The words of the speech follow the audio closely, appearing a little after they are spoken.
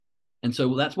And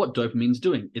so that's what dopamine's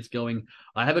doing. It's going,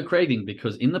 I have a craving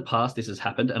because in the past this has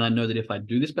happened, and I know that if I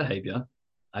do this behavior,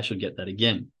 I should get that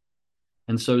again.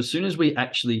 And so as soon as we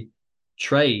actually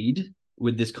trade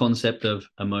with this concept of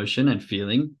emotion and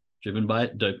feeling driven by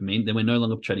dopamine, then we're no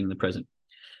longer trading in the present.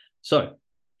 So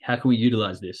how can we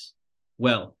utilize this?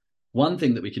 Well, one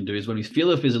thing that we can do is when we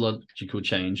feel a physiological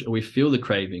change or we feel the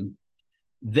craving,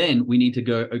 then we need to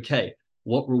go, okay,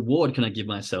 what reward can I give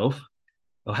myself?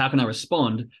 Or how can I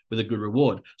respond with a good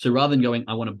reward? So rather than going,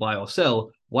 I want to buy or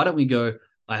sell, why don't we go,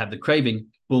 I have the craving,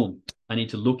 boom, I need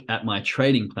to look at my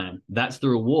trading plan. That's the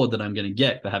reward that I'm going to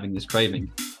get for having this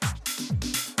craving.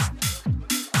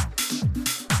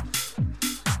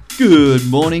 Good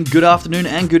morning, good afternoon,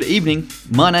 and good evening.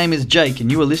 My name is Jake,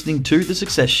 and you are listening to The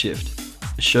Success Shift,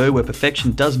 a show where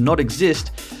perfection does not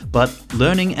exist, but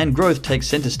learning and growth take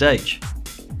center stage.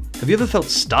 Have you ever felt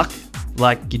stuck?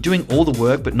 Like you're doing all the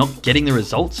work but not getting the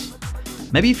results?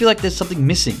 Maybe you feel like there's something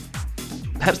missing.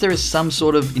 Perhaps there is some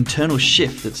sort of internal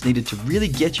shift that's needed to really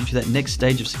get you to that next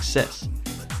stage of success.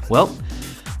 Well,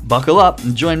 buckle up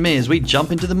and join me as we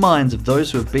jump into the minds of those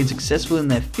who have been successful in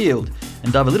their field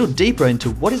and dive a little deeper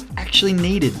into what is actually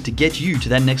needed to get you to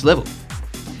that next level.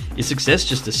 Is success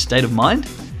just a state of mind?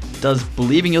 Does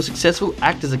believing you're successful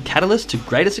act as a catalyst to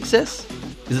greater success?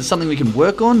 Is it something we can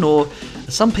work on, or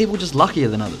are some people just luckier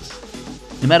than others?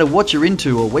 No matter what you're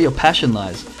into or where your passion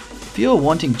lies, if you're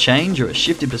wanting change or a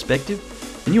shift in perspective,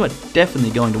 then you are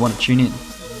definitely going to want to tune in.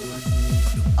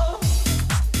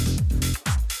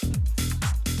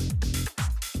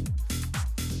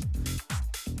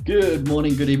 Good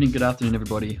morning, good evening, good afternoon,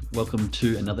 everybody. Welcome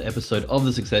to another episode of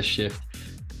The Success Shift.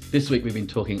 This week we've been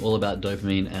talking all about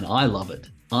dopamine, and I love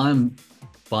it. I'm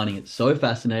finding it so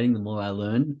fascinating the more I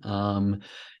learn.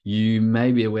 You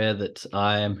may be aware that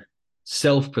I am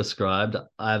self-prescribed.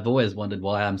 I've always wondered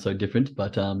why I'm so different,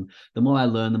 but the more I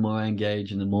learn, the more I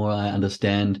engage, and the more I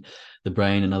understand the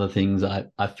brain and other things,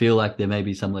 I feel like there may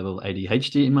be some level of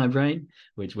ADHD in my brain,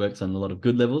 which works on a lot of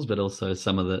good levels, but also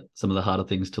some of the harder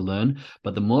things to learn.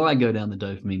 But the more I go down the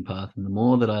dopamine path and the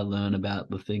more that I learn about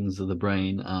the things of the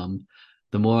brain,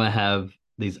 the more I have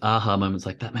these aha moments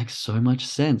like, that makes so much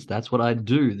sense. That's what I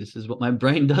do. This is what my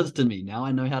brain does to me. Now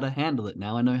I know how to handle it.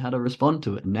 Now I know how to respond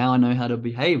to it. Now I know how to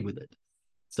behave with it.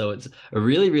 So it's a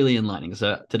really, really enlightening.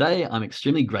 So today I'm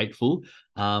extremely grateful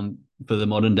for the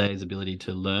modern day's ability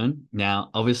to learn.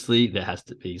 Now, obviously, there has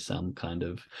to be some kind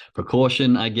of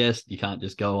precaution, I guess. You can't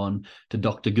just go on to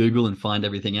Dr. Google and find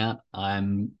everything out.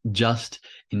 I'm just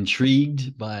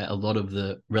intrigued by a lot of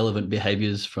the relevant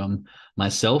behaviors from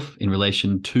myself in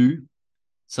relation to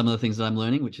some of the things that I'm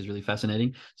learning, which is really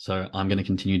fascinating. So I'm going to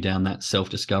continue down that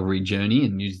self-discovery journey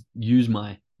and use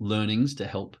my learnings to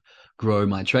help grow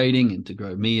my trading and to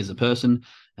grow me as a person.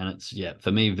 And it's,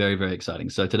 for me, very, very exciting.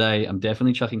 So today I'm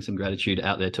definitely chucking some gratitude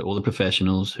out there to all the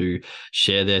professionals who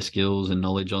share their skills and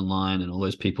knowledge online, and all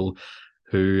those people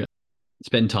who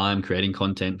spend time creating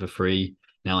content for free.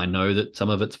 Now, I know that some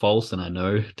of it's false, and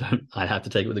I have to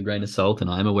take it with a grain of salt, and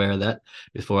I'm aware of that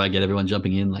before I get everyone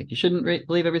jumping in like, you shouldn't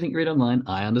believe everything you read online.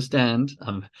 I understand.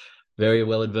 I'm very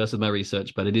well adversed with my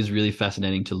research, but it is really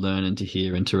fascinating to learn and to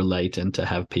hear and to relate and to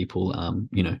have people,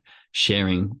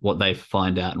 sharing what they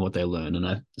find out and what they learn. And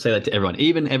I say that to everyone,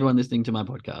 even everyone listening to my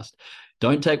podcast.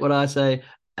 Don't take what I say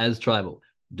as tribal.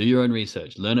 Do your own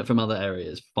research, learn it from other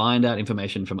areas, find out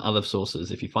information from other sources.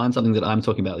 If you find something that I'm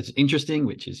talking about that's interesting,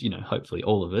 which is, hopefully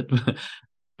all of it,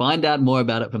 find out more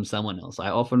about it from someone else. I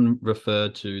often refer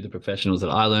to the professionals that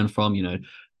I learn from,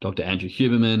 Dr. Andrew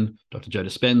Huberman, Dr. Joe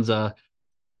Dispenza,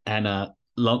 Anna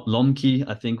Lomke,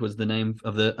 I think was the name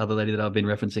of the other lady that I've been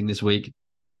referencing this week.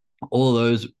 All of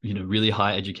those, really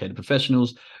high educated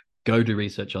professionals, go do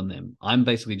research on them. I'm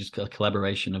basically just a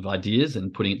collaboration of ideas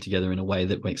and putting it together in a way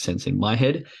that makes sense in my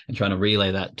head and trying to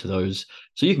relay that to those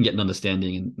so you can get an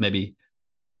understanding and maybe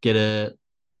get a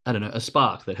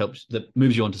spark that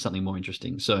moves you on to something more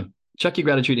interesting. So chuck your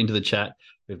gratitude into the chat.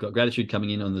 We've got gratitude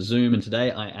coming in on the Zoom, and today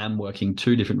I am working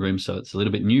 2 different rooms, so it's a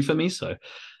little bit new for me. So,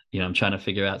 I'm trying to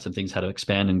figure out some things, how to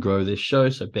expand and grow this show.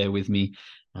 So bear with me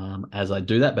as I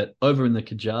do that. But over in the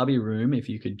Kajabi room, if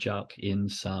you could chuck in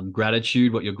some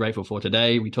gratitude, what you're grateful for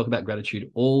today. We talk about gratitude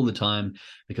all the time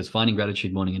because finding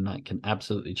gratitude morning and night can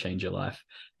absolutely change your life.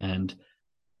 And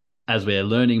as we're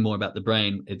learning more about the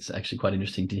brain, it's actually quite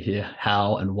interesting to hear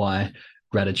how and why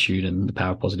gratitude and the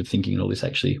power of positive thinking and all this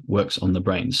actually works on the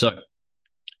brain. So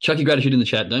chuck your gratitude in the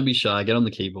chat. Don't be shy. Get on the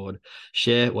keyboard.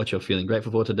 Share what you're feeling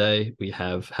grateful for today. We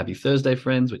have Happy Thursday,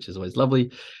 friends, which is always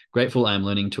lovely. Grateful I am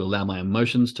learning to allow my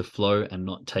emotions to flow and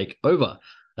not take over.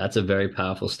 That's a very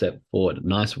powerful step forward.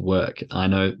 Nice work. I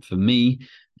know for me,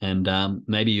 And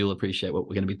maybe you'll appreciate what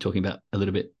we're going to be talking about a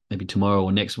little bit, maybe tomorrow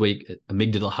or next week,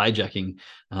 amygdala hijacking,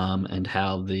 and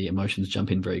how the emotions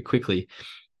jump in very quickly.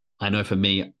 I know for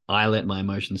me, I let my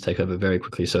emotions take over very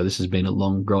quickly. So this has been a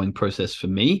long growing process for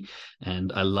me.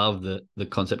 And I love the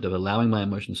concept of allowing my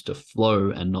emotions to flow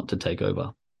and not to take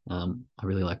over. I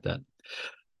really like that.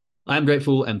 I'm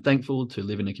grateful and thankful to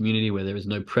live in a community where there is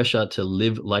no pressure to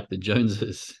live like the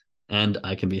Joneses, and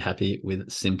I can be happy with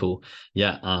simple.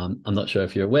 Yeah, I'm not sure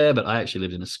if you're aware, but I actually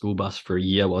lived in a school bus for a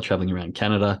year while traveling around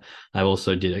Canada. I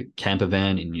also did a camper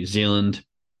van in New Zealand.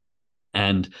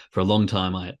 And for a long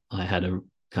time, I had a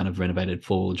kind of renovated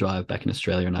four-wheel drive back in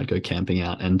Australia, and I'd go camping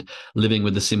out and living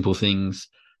with the simple things.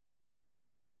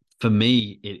 For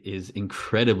me, it is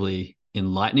incredibly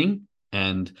enlightening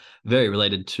and very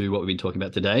related to what we've been talking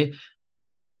about today,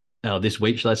 this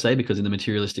week, shall I say, because in the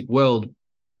materialistic world,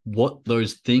 what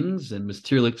those things and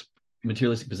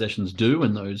materialistic possessions do,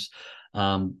 and those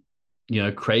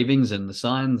cravings and the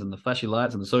signs and the flashy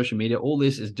lights and the social media, all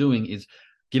this is doing is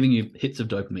giving you hits of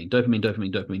dopamine,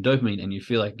 and you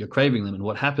feel like you're craving them. And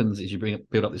what happens is you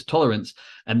build up this tolerance,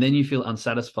 and then you feel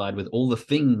unsatisfied with all the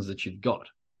things that you've got.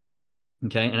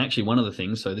 Okay. And actually, one of the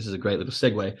things, so this is a great little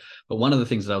segue, but one of the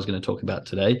things that I was going to talk about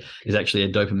today is actually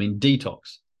a dopamine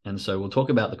detox. And so we'll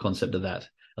talk about the concept of that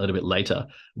a little bit later.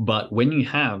 But when you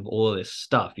have all of this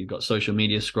stuff, you've got social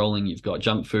media scrolling, you've got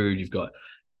junk food, you've got,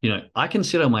 I can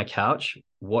sit on my couch,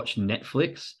 watch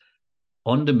Netflix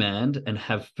on demand, and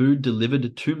have food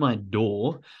delivered to my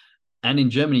door. And in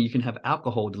Germany, you can have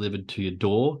alcohol delivered to your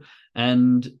door.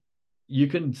 And you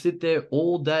can sit there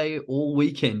all day, all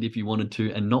weekend if you wanted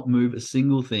to, and not move a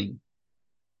single thing.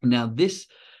 Now, this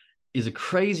is a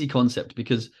crazy concept,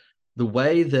 because the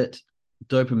way that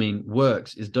dopamine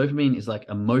works is like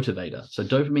a motivator. So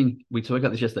dopamine, we talked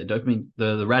about this yesterday, dopamine,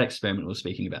 the rat experiment we were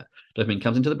speaking about, dopamine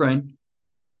comes into the brain,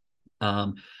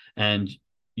 and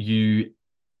you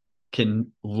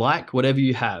can like whatever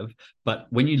you have, but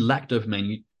when you lack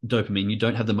dopamine, you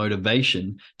don't have the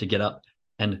motivation to get up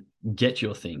and get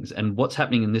your things. And what's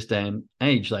happening in this day and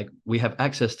age, like, we have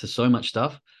access to so much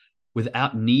stuff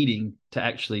without needing to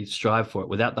actually strive for it,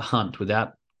 without the hunt,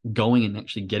 without going and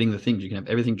actually getting the things. You can have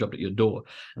everything dropped at your door.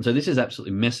 And so this is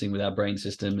absolutely messing with our brain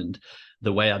system and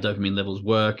the way our dopamine levels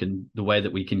work, and the way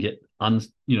that we can get kind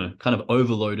of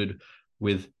overloaded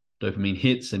with dopamine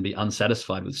hits and be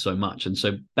unsatisfied with so much. And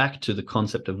so back to the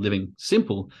concept of living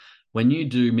simple, when you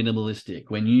do minimalistic,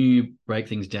 when you break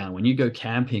things down, when you go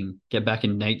camping, get back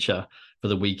in nature for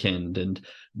the weekend and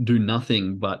do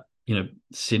nothing but,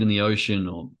 sit in the ocean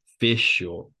or fish,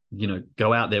 or,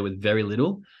 go out there with very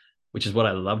little, which is what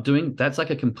I love doing. That's like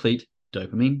a complete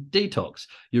dopamine detox.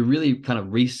 You're really kind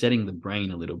of resetting the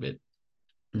brain a little bit.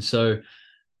 And so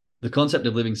the concept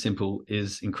of living simple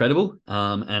is incredible.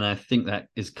 And I think that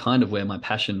is kind of where my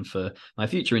passion for my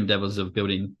future endeavors of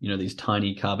building, these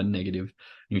tiny carbon negative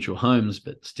neutral homes,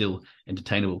 but still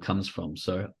entertainable, comes from.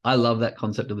 So I love that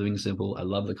concept of living simple. I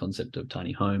love the concept of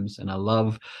tiny homes, and I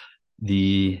love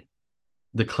the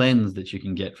cleanse that you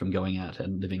can get from going out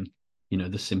and living,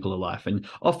 the simpler life. And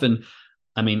often,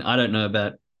 I don't know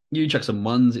about you, chuck some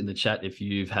ones in the chat if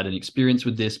you've had an experience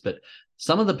with this, but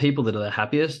some of the people that are the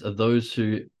happiest are those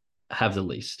who have the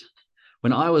least.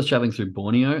 When I was traveling through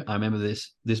Borneo, I remember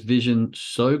this vision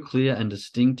so clear and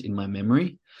distinct in my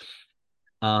memory.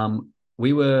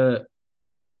 We were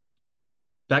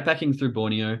backpacking through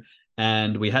Borneo,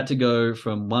 and we had to go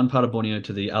from one part of Borneo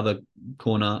to the other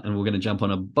corner, and we're going to jump on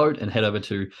a boat and head over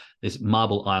to this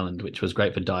marble island, which was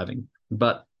great for diving.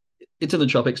 But it's in the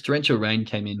tropics. Torrential rain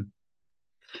came in,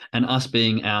 and us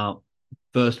being our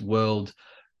first world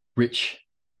rich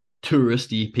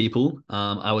touristy people,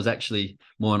 I was actually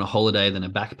more on a holiday than a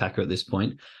backpacker at this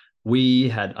point.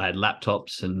 I had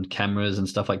laptops and cameras and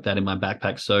stuff like that in my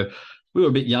backpack. So we were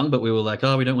a bit young, but we were like,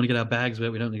 oh, we don't want to get our bags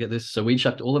wet. We don't want to get this. So we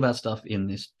chucked all of our stuff in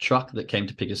this truck that came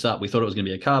to pick us up. We thought it was going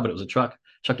to be a car, but it was a truck.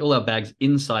 Chucked all our bags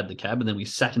inside the cab, and then we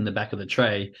sat in the back of the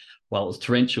tray while it was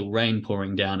torrential rain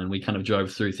pouring down, and we kind of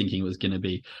drove through thinking it was going to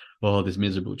be, this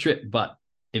miserable trip. But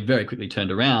it very quickly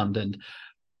turned around, and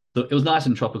it was nice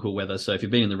and tropical weather. So if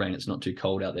you've been in the rain, it's not too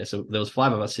cold out there. So there was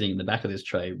 5 of us sitting in the back of this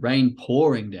tray, rain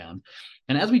pouring down.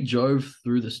 And as we drove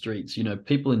through the streets,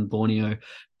 people in Borneo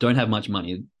don't have much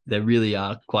money. They really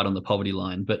are quite on the poverty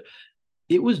line. But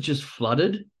it was just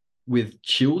flooded with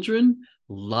children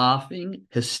laughing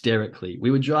hysterically.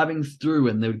 We were driving through,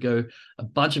 and there would go a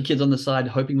bunch of kids on the side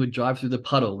hoping we'd drive through the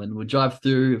puddle, and we'd drive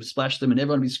through, splash them, and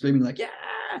everyone would be screaming like, yeah.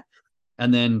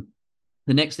 And then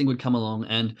the next thing would come along,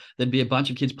 and there'd be a bunch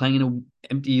of kids playing in an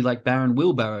empty, like, barren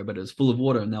wheelbarrow, but it was full of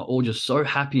water, and they're all just so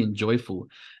happy and joyful.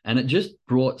 And it just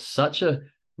brought such a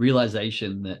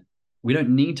realization that we don't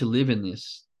need to live in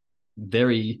this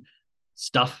very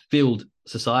stuff-filled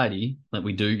society like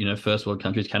we do, you know, first world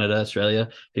countries, Canada, Australia,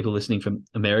 people listening from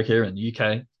America and the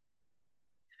UK.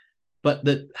 But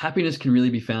that happiness can really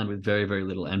be found with very, very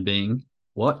little, and being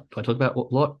what I talk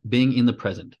about what being in the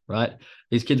present, right?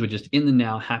 These kids were just in the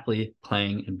now, happily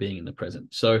playing and being in the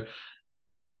present. So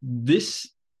this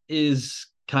is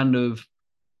kind of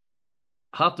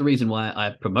half the reason why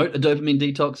I promote a dopamine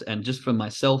detox. And just from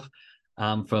myself,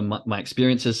 from my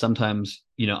experiences, sometimes,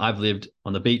 you know, I've lived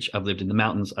on the beach, I've lived in the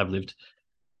mountains, I've lived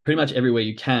pretty much everywhere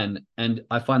you can. And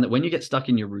I find that when you get stuck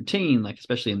in your routine, like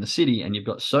especially in the city, and you've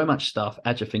got so much stuff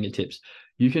at your fingertips,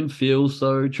 you can feel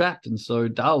so trapped and so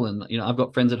dull. And, you know, I've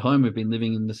got friends at home who've been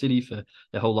living in the city for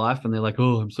their whole life, and they're like,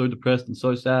 oh, I'm so depressed and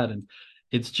so sad. And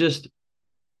it's just,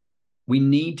 we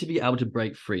need to be able to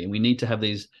break free, and we need to have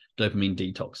these dopamine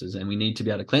detoxes, and we need to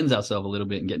be able to cleanse ourselves a little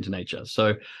bit and get into nature.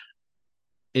 So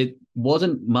it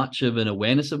wasn't much of an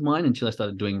awareness of mine until I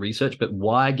started doing research, but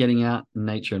why getting out in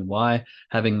nature and why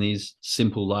having these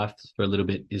simple lives for a little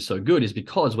bit is so good is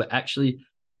because we're actually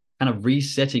kind of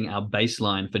resetting our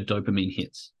baseline for dopamine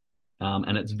hits.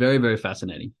 And it's very, very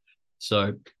fascinating.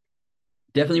 So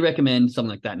definitely recommend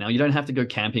something like that. Now, you don't have to go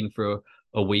camping for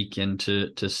a weekend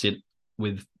to sit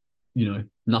with, you know,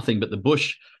 nothing but the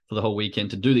bush for the whole weekend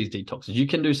to do these detoxes. You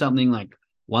can do something like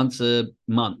once a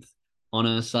month. On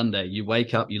a Sunday, you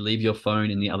wake up, you leave your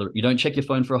phone in the other, you don't check your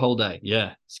phone for a whole day.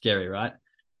 Yeah, scary, right?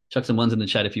 Chuck some ones in the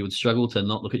chat if you would struggle to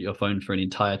not look at your phone for an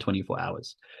entire 24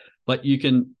 hours. But you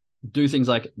can do things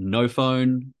like no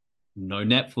phone, no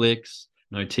Netflix,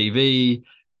 no TV,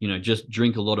 you know, just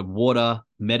drink a lot of water,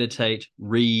 meditate,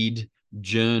 read,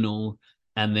 journal,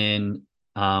 and then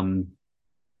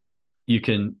you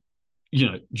can, you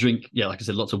know, drink, yeah, like I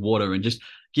said, lots of water, and just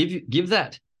give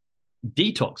that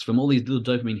detox from all these little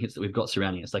dopamine hits that we've got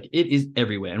surrounding us. Like, it is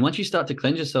everywhere. And once you start to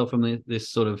cleanse yourself from this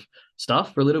sort of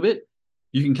stuff for a little bit,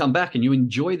 you can come back and you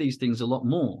enjoy these things a lot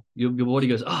more. Your body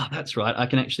goes, oh, that's right, I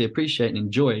can actually appreciate and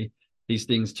enjoy these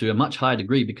things to a much higher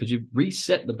degree because you've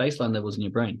reset the baseline levels in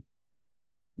your brain.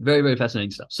 Very, very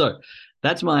fascinating stuff. So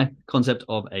that's my concept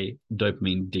of a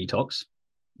dopamine detox.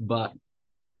 But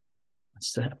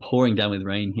it's pouring down with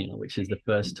rain here, which is the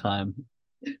first time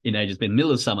in age. It's been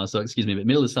middle of summer, so excuse me, but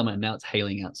middle of summer, and now it's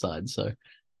hailing outside. So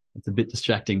it's a bit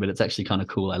distracting, but it's actually kind of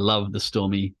cool. I love the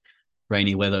stormy,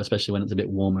 rainy weather, especially when it's a bit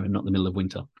warmer and not the middle of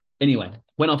winter. Anyway,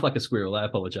 went off like a squirrel. I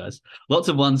apologize. Lots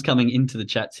of ones coming into the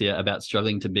chats here about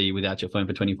struggling to be without your phone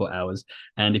for 24 hours.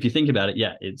 And if you think about it,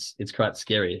 yeah, it's quite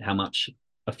scary how much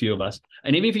a few of us,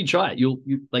 and even if you try it, you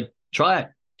like try it,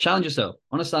 challenge yourself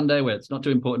on a Sunday where it's not too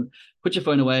important, put your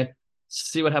phone away,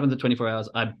 see what happens at 24 hours.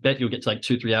 I bet you'll get to like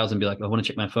 2-3 hours and be like, I want to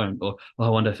check my phone, or oh, I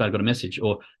wonder if I got a message,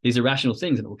 or these irrational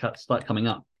things, and it will start coming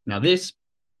up. Now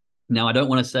I don't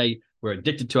want to say we're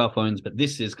addicted to our phones, but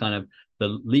this is kind of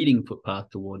the leading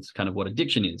footpath towards kind of what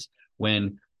addiction is,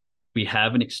 when we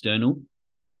have an external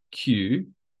cue,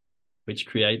 which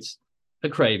creates a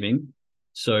craving.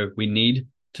 So we need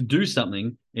to do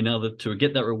something in order to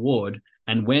get that reward.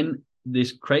 And when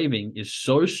this craving is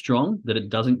so strong that it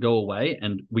doesn't go away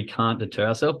and we can't deter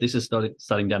ourselves, this is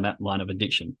starting down that line of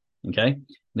addiction. Okay.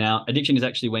 Now, addiction is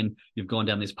actually when you've gone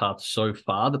down this path so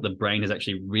far that the brain has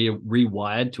actually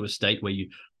rewired to a state where you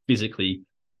physically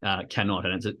cannot.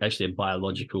 And it's actually a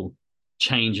biological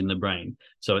change in the brain.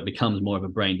 So it becomes more of a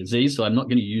brain disease. So I'm not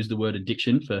going to use the word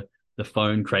addiction for the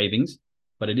phone cravings,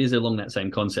 but it is along that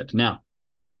same concept. Now,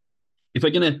 if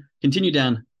we're going to continue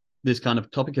down this kind of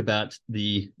topic about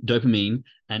the dopamine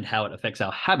and how it affects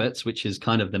our habits, which is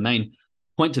kind of the main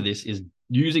point to this, is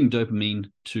using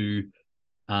dopamine to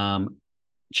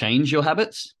change your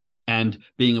habits and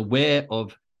being aware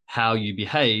of how you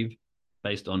behave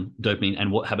based on dopamine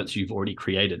and what habits you've already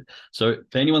created. So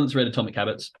for anyone that's read Atomic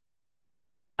Habits,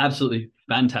 absolutely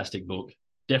fantastic book.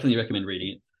 Definitely recommend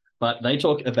reading it. But they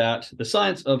talk about the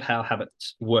science of how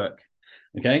habits work.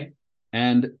 Okay.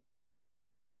 And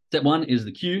step 1 is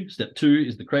the cue. Step 2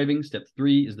 is the craving. Step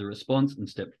 3 is the response. And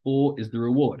step 4 is the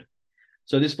reward.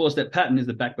 So this 4-step pattern is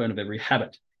the backbone of every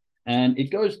habit. And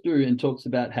it goes through and talks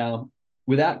about how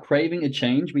without craving a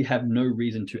change, we have no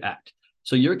reason to act.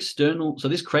 So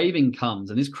this craving comes,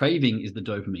 and this craving is the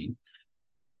dopamine.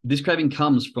 This craving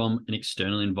comes from an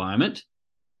external environment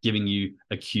giving you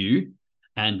a cue.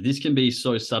 And this can be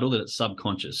so subtle that it's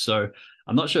subconscious. So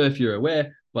I'm not sure if you're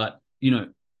aware, but,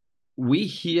 we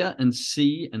hear and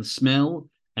see and smell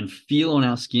and feel on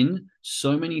our skin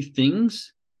so many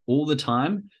things all the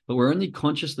time, but we're only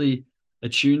consciously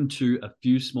attuned to a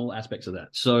few small aspects of that.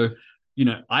 So,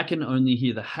 I can only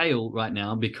hear the hail right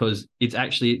now because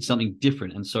it's something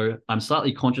different. And so I'm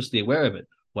slightly consciously aware of it.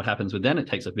 what happens with then? It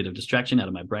takes a bit of distraction out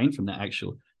of my brain from the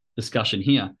actual discussion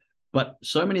here. But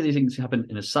so many of these things happen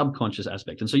in a subconscious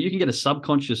aspect. And so you can get a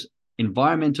subconscious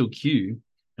environmental cue,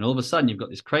 and all of a sudden you've got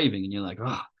this craving, and you're like, oh,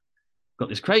 I've got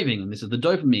this craving, and this is the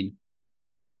dopamine,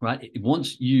 right? It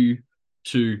wants you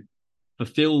to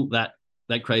fulfill that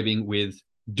craving with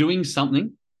doing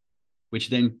something, which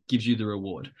then gives you the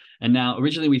reward. And now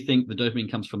originally we think the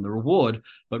dopamine comes from the reward,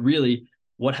 but really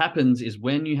what happens is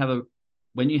when you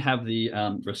have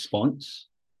the response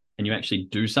and you actually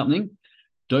do something,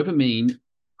 dopamine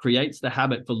creates the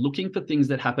habit for looking for things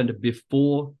that happened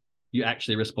before you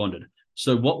actually responded.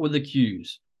 So what were the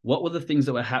cues? What were the things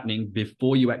that were happening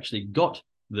before you actually got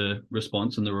the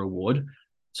response and the reward,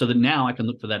 so that now I can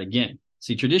look for that again?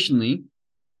 See, traditionally,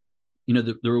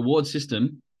 the reward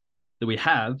system that we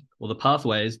have, or the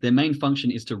pathways, their main function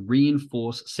is to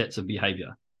reinforce sets of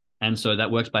behavior. And so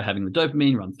that works by having the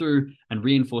dopamine run through and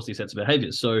reinforce these sets of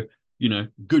behaviors. So,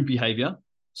 good behavior,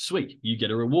 sweet, you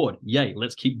get a reward. Yay,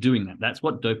 let's keep doing that. That's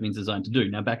what dopamine's designed to do.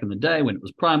 Now, back in the day when it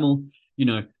was primal,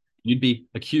 you'd be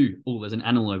a cue. Oh, there's an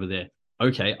animal over there.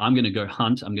 Okay, I'm going to go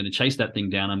hunt. I'm going to chase that thing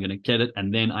down. I'm going to get it.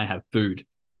 And then I have food.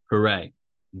 Hooray.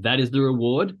 That is the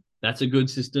reward. That's a good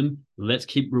system. Let's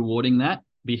keep rewarding that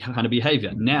kind of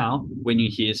behavior. Now, when you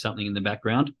hear something in the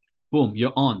background, boom,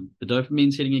 you're on. The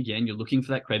dopamine's hitting again. You're looking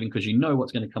for that craving because you know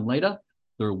what's going to come later,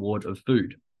 the reward of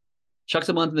food. Chuck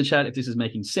some lines in the chat if this is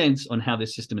making sense on how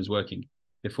this system is working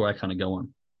before I kind of go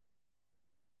on.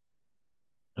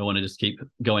 I want to just keep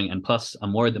going. And plus,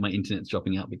 I'm worried that my internet's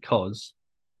dropping out because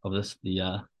of this.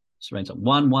 The rain's up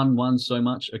 111 so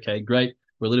much. Okay, great.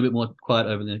 We're a little bit more quiet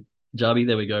over the Jarby.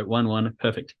 There we go. 1-1.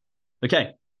 Perfect.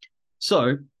 Okay.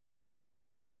 So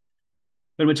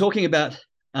when we're talking about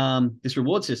this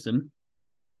reward system,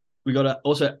 we got to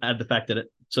also add the fact that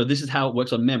so this is how it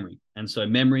works on memory. And so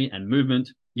memory and movement,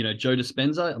 Joe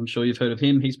Dispenza, I'm sure you've heard of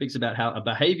him. He speaks about how a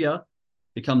behavior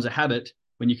becomes a habit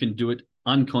when you can do it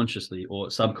unconsciously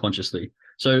or subconsciously.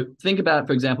 So think about,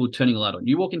 for example, turning a light on.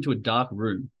 You walk into a dark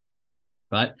room,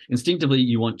 right? Instinctively,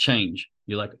 you want change.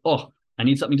 You're like, oh, I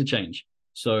need something to change.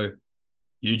 So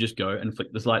you just go and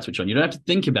flick this light switch on. You don't have to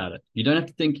think about it. You don't have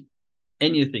to think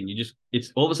anything.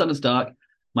 It's all of a sudden it's dark.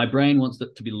 My brain wants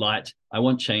it to be light. I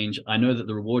want change. I know that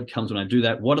the reward comes when I do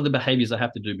that. What are the behaviors I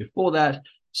have to do before that?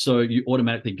 So you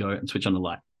automatically go and switch on the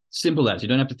light. Simple as. You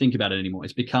don't have to think about it anymore.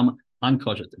 It's become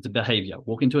unconscious. It's a behavior.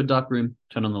 Walk into a dark room,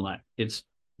 turn on the light. It's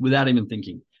without even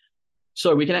thinking.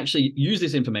 So we can actually use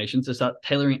this information to start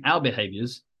tailoring our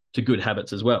behaviors to good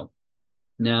habits as well.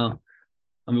 Now,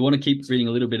 and we want to keep reading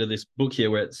a little bit of this book here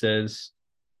where it says,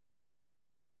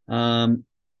 for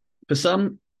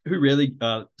some who really,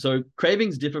 so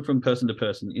cravings differ from person to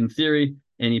person. In theory,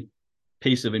 any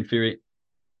piece of inferior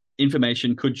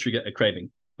information could trigger a craving.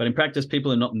 But in practice,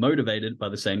 people are not motivated by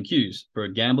the same cues. For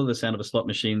a gambler, the sound of a slot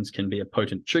machines can be a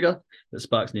potent trigger that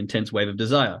sparks an intense wave of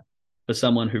desire. For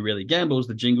someone who really gambles,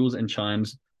 the jingles and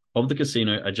chimes of the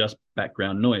casino are just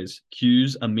background noise.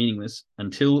 Cues are meaningless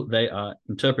until they are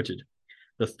interpreted.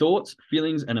 The thoughts,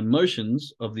 feelings, and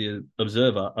emotions of the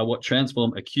observer are what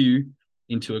transform a cue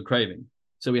into a craving.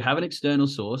 So we have an external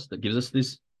source that gives us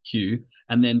this cue,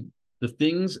 and then the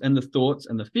things and the thoughts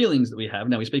and the feelings that we have.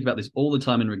 Now, we speak about this all the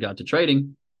time in regard to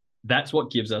trading. That's what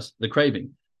gives us the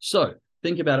craving. So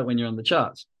think about it when you're on the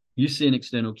charts. You see an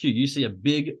external cue. You see a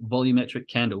big volumetric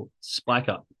candle spike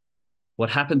up. What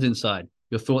happens inside?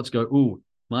 Your thoughts go, ooh,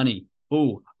 money.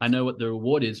 Ooh, I know what the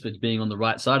reward is for being on the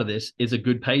right side of this. Is a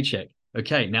good paycheck.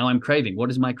 Okay, now I'm craving. What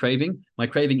is my craving? My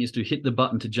craving is to hit the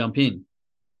button to jump in.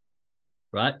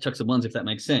 Right? Chuck some ones if that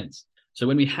makes sense. So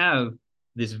when we have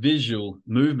this visual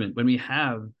movement, when we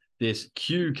have this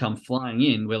cue come flying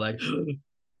in, we're like,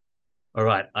 all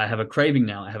right, I have a craving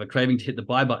now. I have a craving to hit the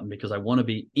buy button because I want to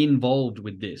be involved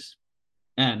with this.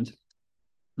 And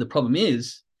the problem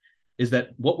is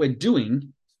that what we're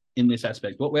doing in this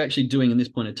aspect, what we're actually doing in this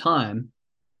point of time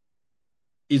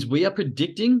is we are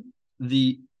predicting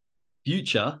the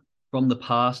future from the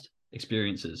past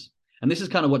experiences. And this is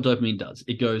kind of what dopamine does.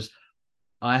 It goes,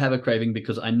 I have a craving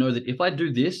because I know that if I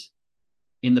do this,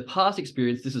 in the past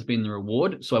experience, this has been the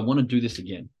reward. So I want to do this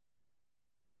again.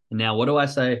 And now, what do I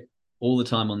say all the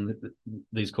time on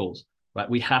these calls, right?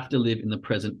 We have to live in the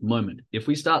present moment. If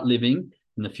we start living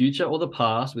in the future or the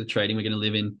past with trading, we're going to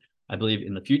live in, I believe,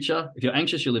 in the future. If you're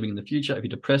anxious, you're living in the future. If you're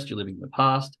depressed, you're living in the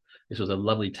past. This was a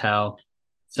lovely Tao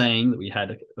saying that we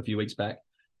had a few weeks back.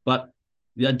 But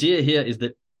the idea here is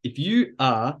that if you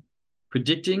are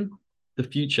predicting the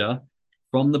future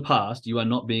from the past, you are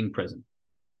not being present.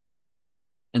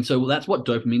 And so that's what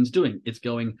dopamine's doing. It's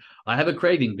going, I have a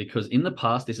craving because in the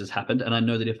past this has happened, and I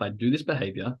know that if I do this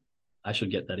behavior, I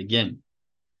should get that again.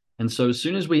 And so as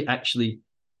soon as we actually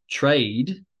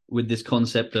trade with this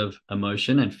concept of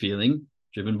emotion and feeling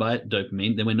driven by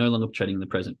dopamine, then we're no longer trading in the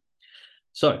present.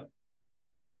 So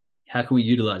how can we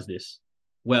utilize this?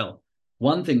 Well,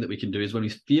 one thing that we can do is when we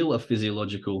feel a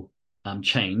physiological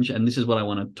change, and this is what I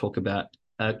want to talk about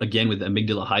again with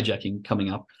amygdala hijacking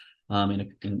coming up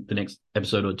in the next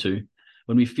episode or two.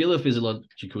 When we feel a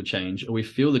physiological change or we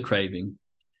feel the craving,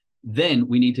 then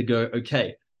we need to go,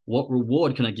 okay, what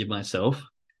reward can I give myself?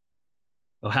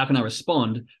 Or how can I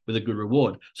respond with a good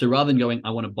reward? So rather than going, I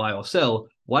want to buy or sell,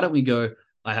 why don't we go,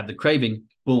 I have the craving,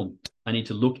 boom, I need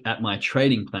to look at my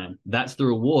trading plan. That's the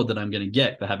reward that I'm going to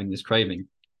get for having this craving.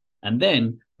 And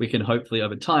then we can hopefully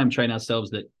over time train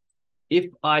ourselves that if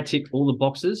I tick all the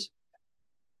boxes,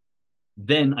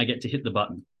 then I get to hit the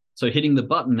button. So hitting the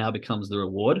button now becomes the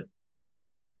reward.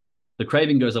 The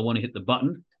craving goes, I want to hit the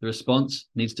button. The response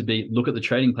needs to be look at the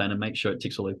trading plan and make sure it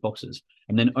ticks all those boxes.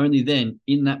 And then only then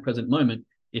in that present moment,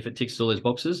 if it ticks all those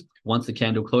boxes, once the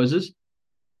candle closes,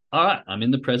 all right, I'm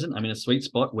in the present. I'm in a sweet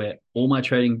spot where all my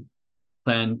trading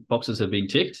plan boxes have been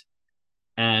ticked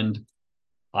and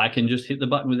I can just hit the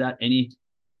button without any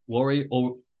worry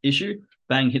or issue.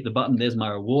 Bang, hit the button. There's my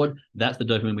reward. That's the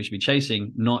dopamine we should be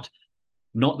chasing, not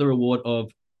the reward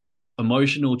of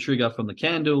emotional trigger from the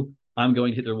candle. I'm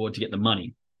going to hit the reward to get the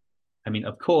money. I mean,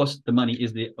 of course, the money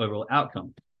is the overall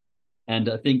outcome. And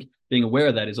I think being aware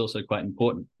of that is also quite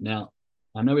important. Now,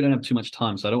 I know we don't have too much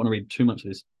time, so I don't want to read too much of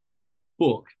this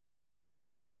book,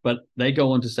 but they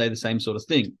go on to say the same sort of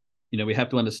thing. You know, we have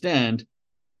to understand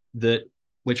that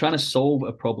we're trying to solve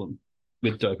a problem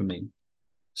with dopamine.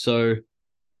 So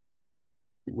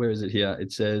where is it here?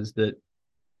 It says that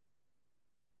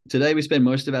today we spend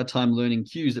most of our time learning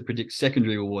cues that predict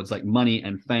secondary rewards like money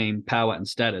and fame, power and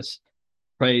status,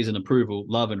 praise and approval,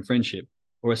 love and friendship,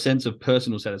 or a sense of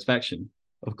personal satisfaction.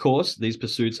 Of course, these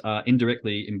pursuits are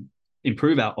indirectly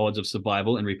improve our odds of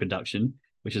survival and reproduction,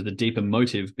 which is the deeper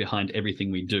motive behind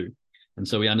everything we do. And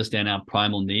so we understand our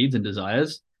primal needs and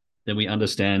desires, then we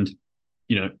understand,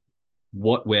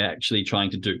 what we're actually trying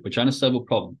to do. We're trying to solve a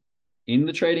problem. In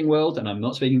the trading world, and I'm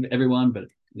not speaking for everyone, but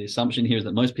the assumption here is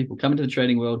that most people come into the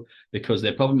trading world because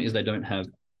their problem is they don't have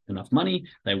enough money,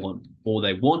 they want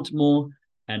more,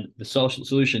 and the social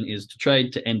solution is to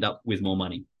trade to end up with more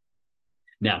money.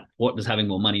 Now, what does having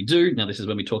more money do? Now, this is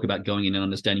when we talk about going in and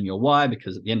understanding your why,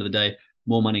 because at the end of the day,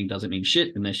 more money doesn't mean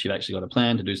shit unless you've actually got a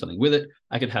plan to do something with it.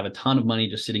 I could have a ton of money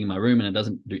just sitting in my room and it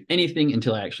doesn't do anything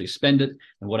until I actually spend it.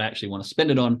 And what I actually want to spend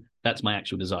it on, that's my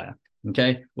actual desire.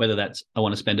 Okay. Whether that's I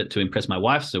want to spend it to impress my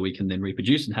wife so we can then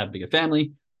reproduce and have a bigger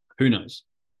family, who knows?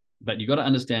 But you got to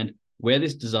understand where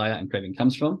this desire and craving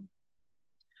comes from,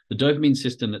 the dopamine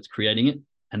system that's creating it,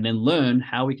 and then learn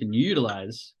how we can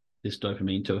utilize this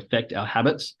dopamine to affect our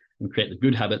habits and create the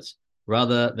good habits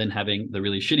rather than having the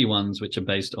really shitty ones, which are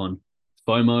based on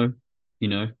FOMO,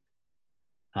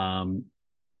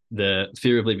 the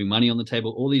fear of leaving money on the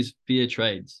table, all these fear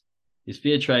trades. These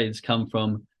fear trades come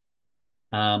from,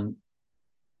 I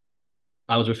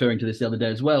was referring to this the other day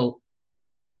as well,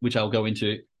 which I'll go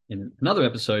into in another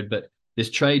episode, but this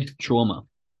trade trauma.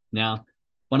 Now,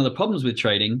 one of the problems with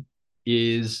trading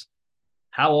is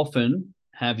how often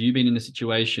have you been in a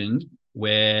situation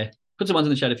where, put some ones in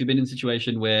the chat if you've been in a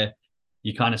situation where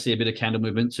you kind of see a bit of candle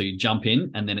movement, so you jump in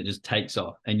and then it just takes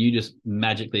off and you just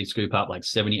magically scoop up like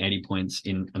 70, 80 points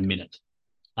in a minute.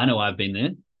 I know I've been there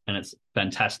and it's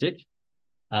fantastic.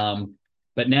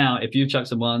 But now if you chuck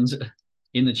some ones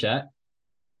in the chat,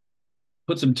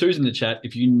 put some twos in the chat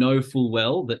if you know full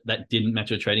well that that didn't match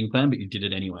your trading plan, but you did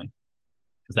it anyway.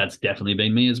 Because that's definitely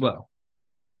been me as well.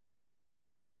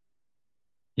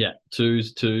 Yeah,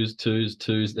 twos.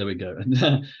 There we go.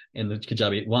 In the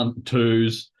Kajabi, 1,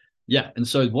 2s. Yeah, and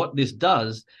so what this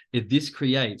does is this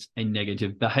creates a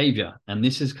negative behavior. And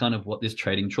this is kind of what this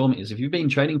trading trauma is. If you've been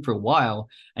trading for a while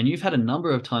and you've had a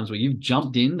number of times where you've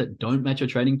jumped in that don't match your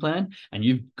trading plan and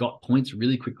you've got points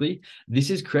really quickly, this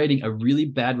is creating a really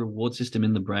bad reward system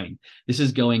in the brain. This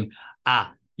is going,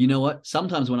 you know what?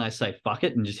 Sometimes when I say fuck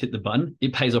it and just hit the button,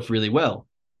 it pays off really well.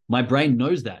 My brain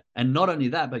knows that. And not only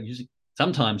that, but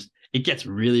sometimes it gets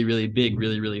really, really big,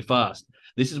 really, really fast.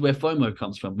 This is where FOMO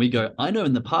comes from. We go, I know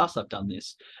in the past I've done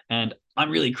this and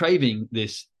I'm really craving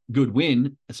this good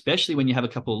win, especially when you have a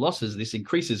couple of losses. This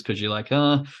increases because you're like,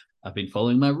 I've been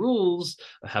following my rules.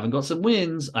 I haven't got some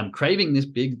wins. I'm craving this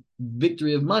big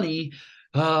victory of money.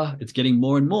 It's getting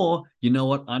more and more. You know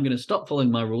what? I'm going to stop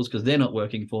following my rules because they're not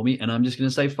working for me. And I'm just going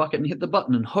to say, fuck it and hit the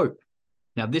button and hope.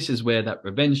 Now, this is where that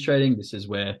revenge trading, this is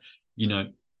where,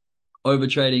 over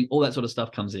trading, all that sort of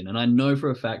stuff comes in. And I know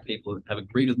for a fact people have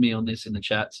agreed with me on this in the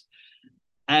chats.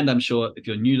 And I'm sure if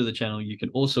you're new to the channel, you can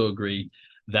also agree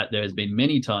that there has been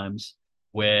many times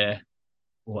where,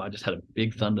 I just had a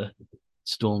big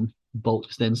thunderstorm bolt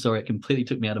just then. Sorry, it completely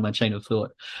took me out of my chain of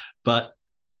thought. But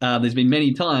there's been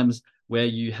many times where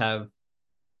you have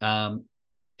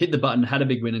hit the button, had a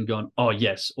big win and gone, oh,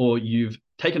 yes. Or you've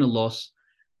taken a loss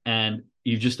and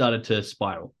you've just started to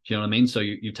spiral. Do you know what I mean? So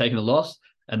you've taken a loss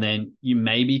and then you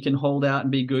maybe can hold out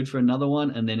and be good for another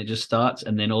one. And then it just starts.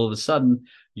 And then all of a sudden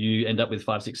you end up with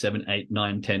 5, 6, 7, 8,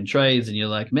 9, 10 trades. And you're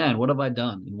like, man, what have I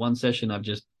done? In one session, I've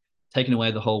just taken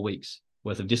away the whole week's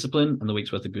worth of discipline and the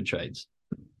week's worth of good trades.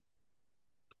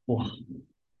 Oh,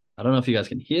 I don't know if you guys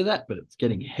can hear that, but it's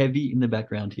getting heavy in the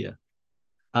background here.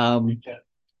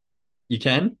 You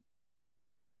can?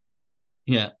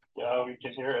 Yeah. Yeah, we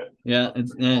can hear it. Yeah,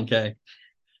 it's okay.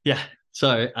 Yeah.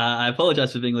 So I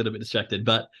apologize for being a little bit distracted,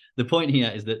 but the point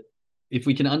here is that if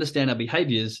we can understand our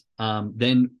behaviors,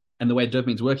 then and the way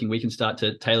dopamine's working, we can start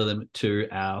to tailor them to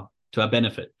our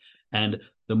benefit. And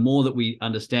the more that we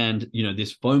understand,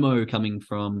 this FOMO coming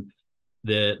from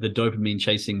the dopamine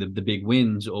chasing the big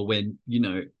wins, or when,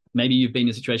 maybe you've been in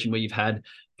a situation where you've had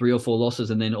 3 or 4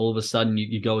 losses and then all of a sudden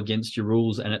you go against your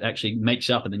rules and it actually makes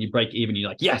up and then you break even. You're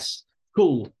like, yes,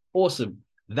 cool, awesome.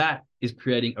 That is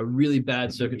creating a really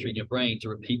bad circuitry in your brain to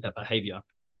repeat that behavior.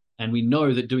 And we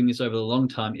know that doing this over the long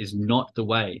time is not the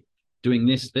way. Doing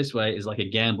this way is like a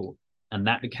gamble. And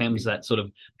that becomes that sort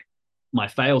of my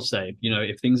fail safe.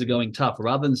 If things are going tough,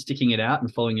 rather than sticking it out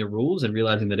and following your rules and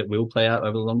realizing that it will play out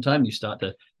over the long time, you start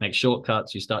to make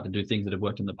shortcuts, you start to do things that have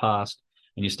worked in the past,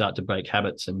 and you start to break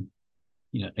habits. And,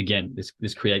 again,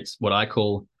 this creates what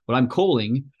I'm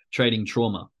calling trading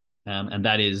trauma. And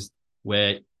that is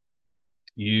where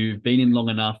you've been in long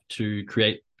enough to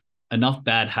create enough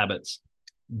bad habits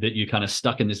that you're kind of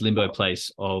stuck in this limbo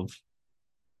place of,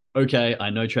 okay, I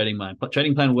know my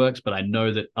trading plan works, but I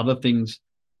know that other things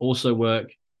also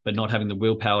work, but not having the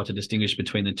willpower to distinguish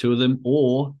between the two of them,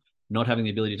 or not having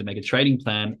the ability to make a trading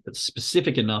plan that's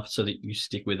specific enough so that you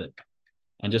stick with it.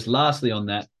 And just lastly on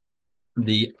that,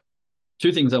 the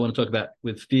 2 things I want to talk about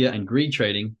with fear and greed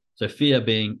trading. So fear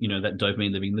being, that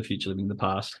dopamine, living in the future, living in the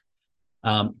past.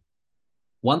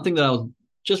 One thing that I was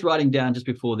just writing down just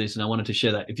before this, and I wanted to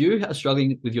share that. If you are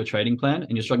struggling with your trading plan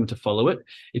and you're struggling to follow it,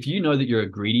 if you know that you're a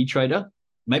greedy trader,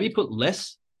 maybe put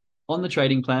less on the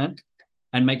trading plan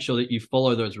and make sure that you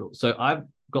follow those rules. So I've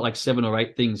got like 7 or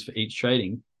 8 things for each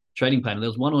trading plan. And there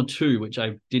was 1 or 2 which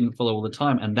I didn't follow all the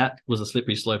time. And that was a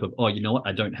slippery slope of, oh, you know what?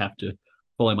 I don't have to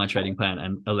follow my trading plan,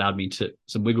 and allowed me to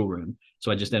some wiggle room.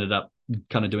 So I just ended up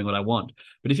kind of doing what I want.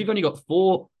 But if you've only got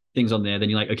 4 things on there, then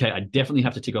you're like, okay, I definitely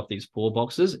have to tick off these 4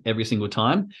 boxes every single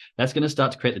time. That's going to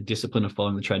start to create the discipline of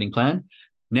following the trading plan.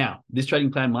 Now, this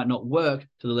trading plan might not work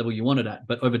to the level you want it at,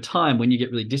 but over time, when you get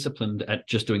really disciplined at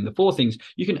just doing the 4 things,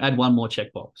 you can add 1 more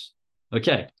checkbox.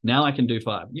 Okay, now I can do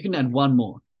 5. You can add 1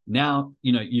 more. Now,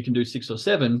 you can do 6 or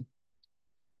 7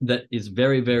 that is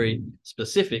very, very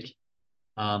specific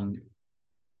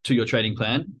to your trading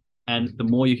plan. And the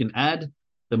more you can add,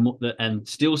 the more and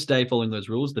still stay following those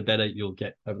rules, the better you'll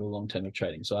get over the long term of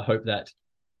trading. So I hope that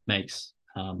makes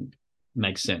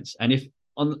sense. And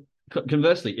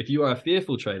conversely, if you are a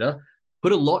fearful trader,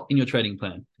 put a lot in your trading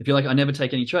plan. If you're like, I never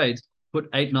take any trades, put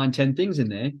 8, 9, 10 things in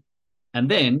there. And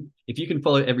then if you can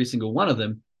follow every single one of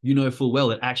them, you know full well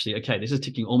that actually, okay, this is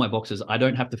ticking all my boxes. I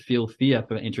don't have to feel fear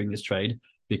for entering this trade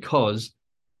because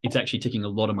it's actually ticking a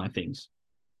lot of my things.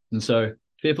 And so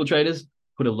fearful traders,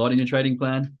 put a lot in your trading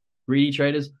plan. Greedy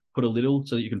traders, put a little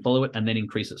so that you can follow it and then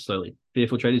increase it slowly.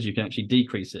 Fearful traders, you can actually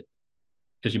decrease it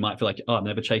because you might feel like, oh, I'm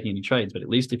never taking any trades. But at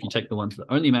least if you take the ones that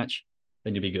only match,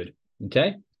 then you'll be good.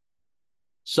 Okay?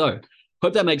 So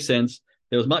hope that makes sense.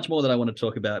 There was much more that I want to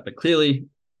talk about, but clearly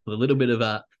with a little bit of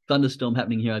a thunderstorm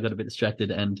happening here, I got a bit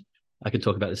distracted and I could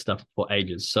talk about this stuff for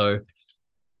ages. So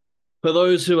for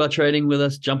those who are trading with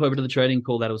us, jump over to the trading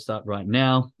call. That'll start right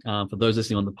now. For those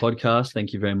listening on the podcast,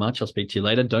 thank you very much. I'll speak to you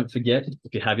later. Don't forget,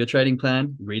 if you have your trading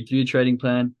plan, read through your trading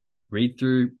plan, read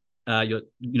through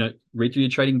your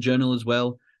trading journal as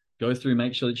well. Go through,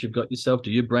 make sure that you've got yourself, do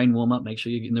your brain warm up, make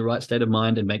sure you're in the right state of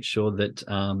mind, and make sure that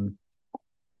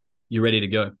you're ready to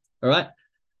go. All right.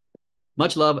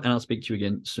 Much love, and I'll speak to you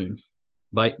again soon.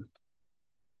 Bye.